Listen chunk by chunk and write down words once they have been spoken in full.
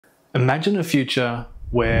Imagine a future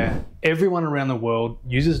where everyone around the world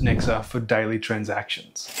uses Nexa for daily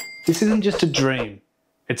transactions. This isn't just a dream,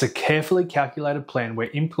 it's a carefully calculated plan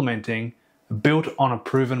we're implementing, built on a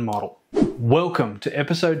proven model. Welcome to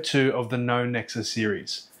episode 2 of the No Nexa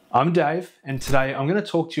series. I'm Dave, and today I'm going to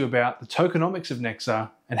talk to you about the tokenomics of Nexa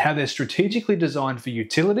and how they're strategically designed for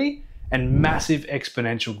utility and massive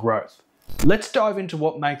exponential growth. Let's dive into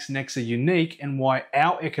what makes Nexa unique and why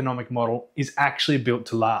our economic model is actually built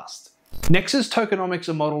to last. Nexa's tokenomics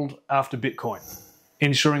are modeled after Bitcoin,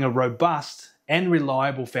 ensuring a robust and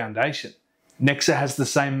reliable foundation. Nexa has the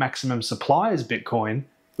same maximum supply as Bitcoin,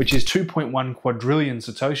 which is 2.1 quadrillion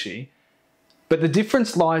Satoshi, but the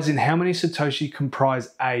difference lies in how many Satoshi comprise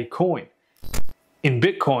a coin. In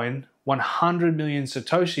Bitcoin, 100 million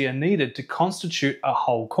Satoshi are needed to constitute a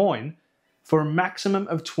whole coin, for a maximum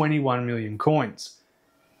of 21 million coins.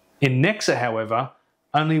 In Nexa, however,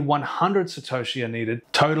 only 100 Satoshi are needed,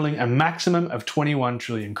 totaling a maximum of 21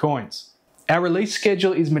 trillion coins. Our release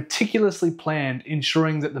schedule is meticulously planned,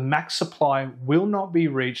 ensuring that the max supply will not be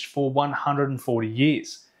reached for 140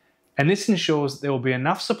 years. And this ensures that there will be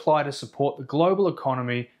enough supply to support the global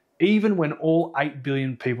economy even when all 8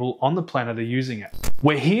 billion people on the planet are using it.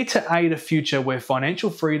 We're here to aid a future where financial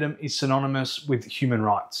freedom is synonymous with human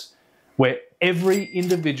rights, where every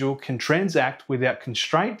individual can transact without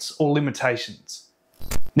constraints or limitations.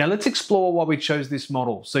 Now let's explore why we chose this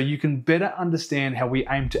model so you can better understand how we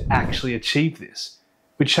aim to actually achieve this.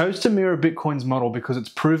 We chose to mirror Bitcoin's model because it's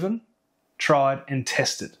proven, tried, and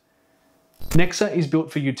tested. Nexa is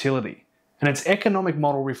built for utility, and its economic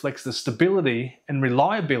model reflects the stability and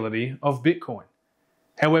reliability of Bitcoin.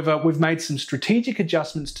 However, we've made some strategic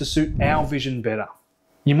adjustments to suit our vision better.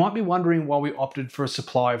 You might be wondering why we opted for a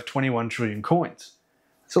supply of 21 trillion coins.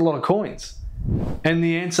 That's a lot of coins. And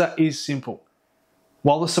the answer is simple.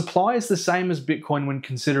 While the supply is the same as Bitcoin when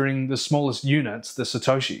considering the smallest units, the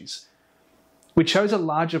Satoshis, we chose a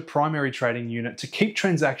larger primary trading unit to keep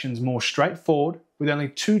transactions more straightforward with only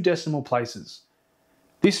 2 decimal places.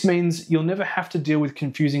 This means you'll never have to deal with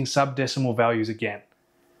confusing sub-decimal values again.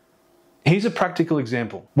 Here's a practical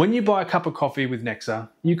example. When you buy a cup of coffee with Nexa,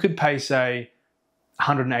 you could pay, say,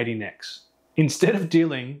 180 Nex, instead of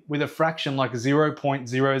dealing with a fraction like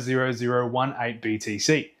 0.00018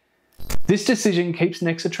 BTC. This decision keeps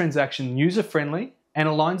Nexa transaction user-friendly and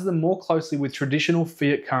aligns them more closely with traditional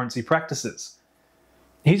fiat currency practices.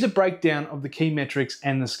 Here's a breakdown of the key metrics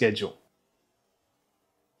and the schedule.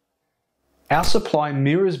 Our supply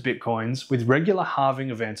mirrors Bitcoin's with regular halving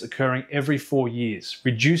events occurring every 4 years,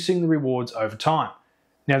 reducing the rewards over time.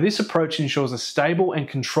 Now, this approach ensures a stable and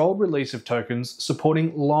controlled release of tokens,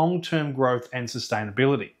 supporting long-term growth and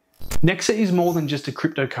sustainability. Nexa is more than just a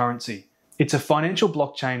cryptocurrency. It's a financial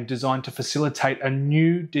blockchain designed to facilitate a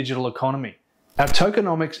new digital economy. Our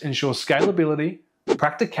tokenomics ensures scalability,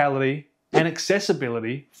 practicality, and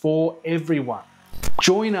accessibility for everyone.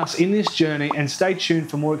 Join us in this journey and stay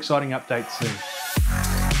tuned for more exciting updates soon.